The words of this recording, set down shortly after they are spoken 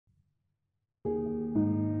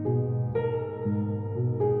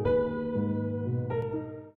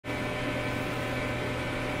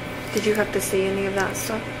Did you have to see any of that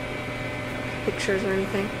stuff? Pictures or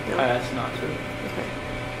anything? No. I asked not to. Okay.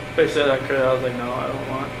 They said I could. I was like, no, I don't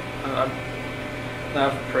want.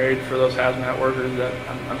 I've prayed for those hazmat workers that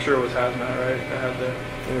I'm sure it was hazmat, right? That had the.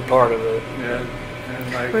 They were part of it. Yeah,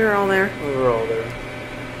 and like We were all there. We were all there.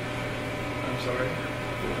 I'm sorry.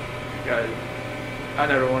 Yeah, I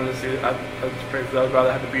never wanted to see it. I just prayed for that. I'd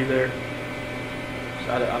rather have to be there.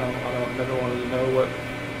 I don't never wanted to know what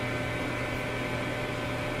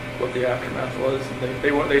the aftermath was. And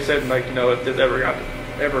they said, like, you know, if this ever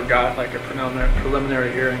got like a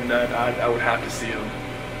preliminary hearing, that I would have to see them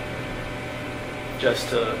just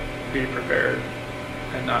to be prepared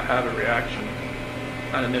and not have a reaction,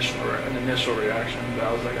 an initial reaction. But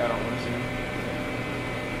I was like, I don't want to see them.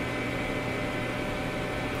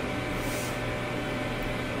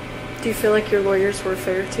 Do you feel like your lawyers were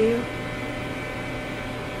fair to you?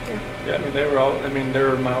 Yeah, I mean, they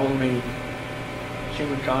were my only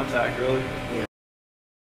human contact, really. Yeah.